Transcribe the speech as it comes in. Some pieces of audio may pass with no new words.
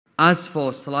As for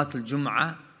Salatul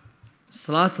Jum'ah,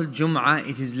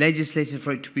 it is legislated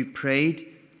for it to be prayed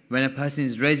when a person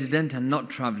is resident and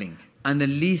not traveling. And the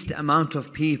least amount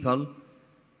of people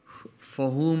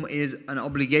for whom it is an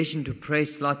obligation to pray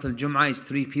Salatul Jum'ah is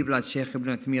 3 people, as Sheikh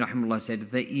Ibn Uthmi rahimahullah said,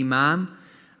 the Imam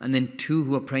and then 2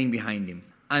 who are praying behind him.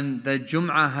 And the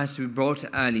Jum'ah has to be brought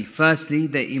early. Firstly,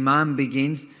 the Imam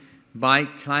begins by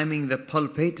climbing the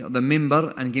pulpit or the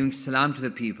mimbar and giving salam to the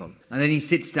people. And then he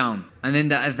sits down. And then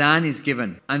the adhan is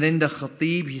given. And then the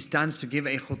khatib, he stands to give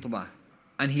a khutbah.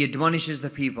 And he admonishes the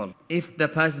people. If the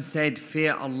person said,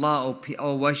 fear Allah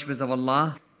or worshippers of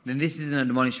Allah, then this is an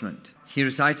admonishment. He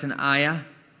recites an ayah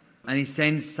and he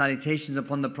sends salutations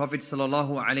upon the Prophet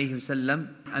sallallahu alaihi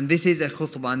wasallam. And this is a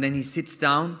khutbah. And then he sits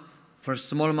down for a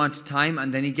small amount of time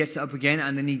and then he gets up again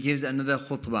and then he gives another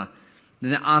khutbah.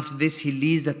 Then after this, he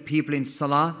leads the people in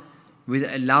salah with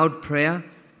a loud prayer.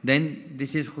 Then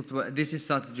this is khutbah, this is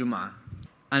Salatul Jum'ah.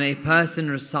 And a person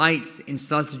recites in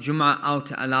Salatul Jum'ah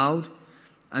out aloud.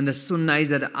 And the sunnah is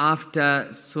that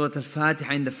after Surah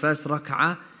Al-Fatiha in the first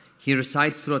rak'ah, he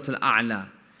recites Surah Al-A'la.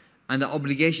 And the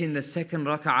obligation in the second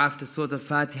rak'ah after Surah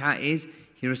Al-Fatiha is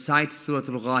he recites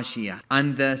Surah Al-Ghashiyah.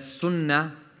 And the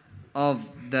sunnah of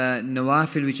the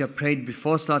nawafil which are prayed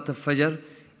before Salat al-Fajr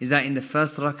is that in the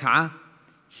first rak'ah,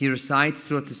 he recites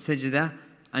Surah Al-Sajdah,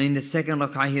 and in the second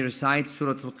rak'ah he recites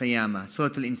Surah Al-Qiyamah, Surah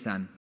Al-Insan.